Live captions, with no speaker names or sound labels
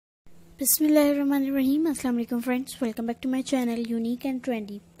बिस्मिल्लाहिर्रहमानिर्रहीम। अस्सलाम वालेकुम friends, welcome back to my channel unique and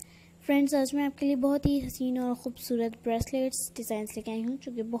trendy. Friends, आज मैं आपके लिए बहुत ही हसीन और ख़ूबसूरत ब्रेसलेट्स डिज़ाइंस लेके आई हूँ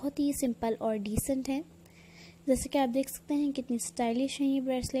जो कि बहुत ही सिंपल और डिसेंट हैं। जैसे कि आप देख सकते हैं कितनी स्टाइलिश हैं ये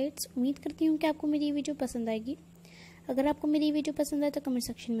ब्रेसलेट्स। उम्मीद करती हूँ कि आपको मेरी ये वीडियो पसंद आएगी। अगर आपको मेरी ये वीडियो पसंद आए तो कमेंट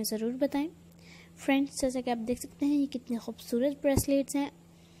सेक्शन में ज़रूर बताएँ। फ्रेंड्स, जैसा कि आप देख सकते हैं ये कितने खूबसूरत ब्रेसलेट्स हैं।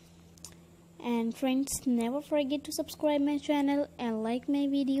 And friends, never forget to subscribe my channel and like my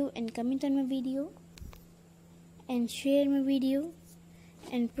video and comment on my video and share my video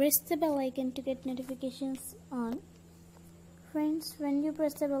and press the bell icon to get notifications on. Friends, when you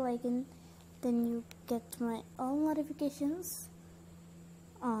press the bell icon, then you get my all notifications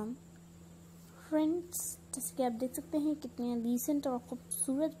on. Friends, जैसे कि आप देख सकते हैं कितने decent और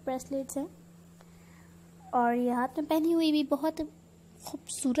खूबसूरत bracelets हैं और ये हाथ में पहनी हुई भी बहुत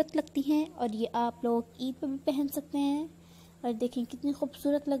खूबसूरत लगती हैं और ये आप लोग ईद पे भी पहन सकते हैं। और देखें कितनी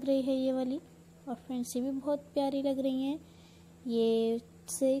खूबसूरत लग रही है ये वाली। और फ्रेंड्स, ये भी बहुत प्यारी लग रही हैं। ये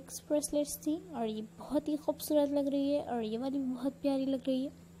 6 ब्रेसलेट्स थी और ये बहुत ही खूबसूरत लग रही है और ये वाली भी बहुत प्यारी लग रही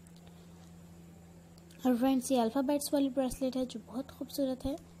है। और फ्रेंड्स, ये अल्फ़ाबेट्स वाली ब्रेसलेट है जो बहुत खूबसूरत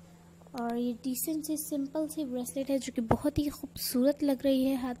है और ये डिसेंट सी सिंपल सी ब्रेसलेट है जो कि बहुत ही खूबसूरत लग रही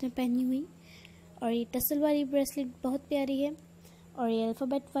है हाथ में पहनी हुई। और ये टसल वाली ब्रेसलेट बहुत प्यारी है और ये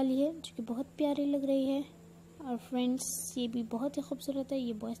अल्फ़ाबेट वाली है जो कि बहुत प्यारी लग रही है। और फ्रेंड्स, ये भी बहुत ही खूबसूरत है,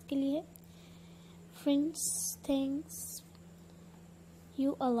 ये बॉयज़ के लिए है। Friends, thanks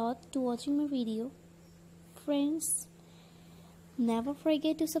you a lot to watching my video. Friends, never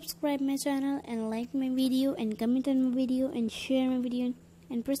forget to subscribe my channel and like my video and comment on my video and share my video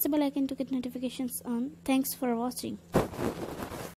and press the bell icon to get notifications on. Thanks for watching.